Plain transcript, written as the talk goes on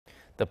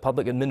The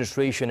Public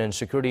Administration and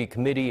Security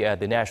Committee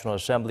at the National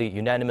Assembly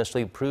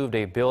unanimously approved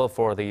a bill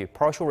for the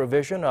partial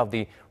revision of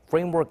the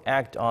Framework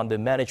Act on the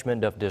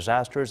Management of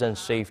Disasters and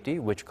Safety,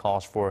 which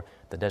calls for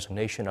the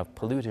designation of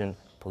pollution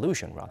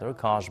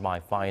caused by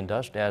fine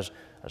dust as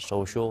a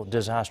social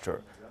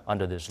disaster.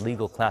 Under this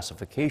legal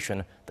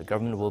classification, the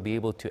government will be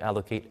able to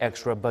allocate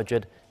extra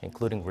budget,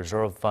 including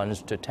reserve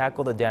funds, to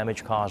tackle the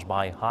damage caused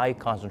by high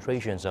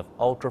concentrations of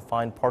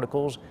ultrafine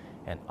particles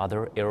and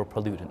other air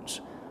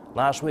pollutants.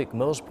 Last week,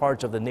 most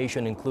parts of the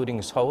nation,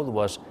 including Seoul,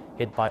 was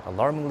hit by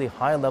alarmingly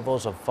high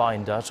levels of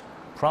fine dust,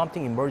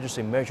 prompting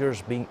emergency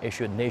measures being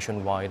issued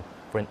nationwide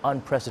for an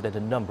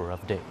unprecedented number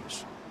of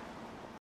days.